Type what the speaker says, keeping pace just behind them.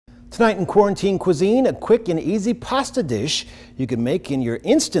night in quarantine cuisine, a quick and easy pasta dish you can make in your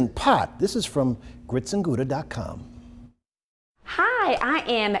Instant Pot. This is from gritsandgouda.com. Hi, I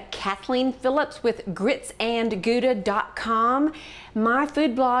am Kathleen Phillips with gritsandgouda.com. My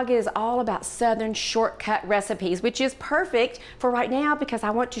food blog is all about Southern shortcut recipes, which is perfect for right now because I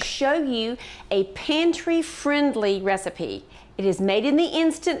want to show you a pantry-friendly recipe. It is made in the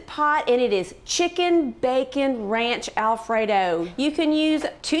Instant Pot and it is chicken bacon ranch Alfredo. You can use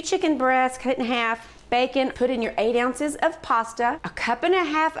 2 chicken breasts, cut it in half, bacon, put in your 8 ounces of pasta, a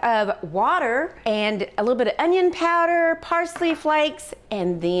 1.5 cups of water, and a little bit of onion powder, parsley flakes,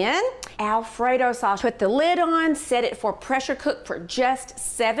 and then Alfredo sauce. Put the lid on, set it for pressure cook for just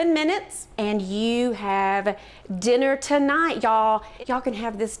 7 minutes, and you have dinner tonight, y'all. Y'all can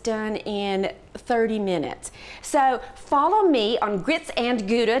have this done in 30 minutes. So follow me on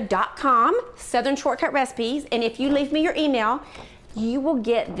gritsandgouda.com, Southern Shortcut Recipes, and if you leave me your email, you will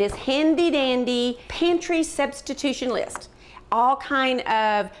get this handy dandy pantry substitution list. All kind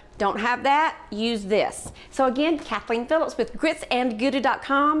of, don't have that, use this. So again, Kathleen Phillips with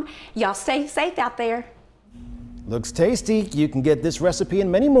gritsandgouda.com. Y'all stay safe out there. Looks tasty. You can get this recipe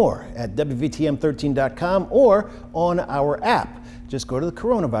and many more at WVTM13.com or on our app. Just go to the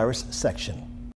coronavirus section.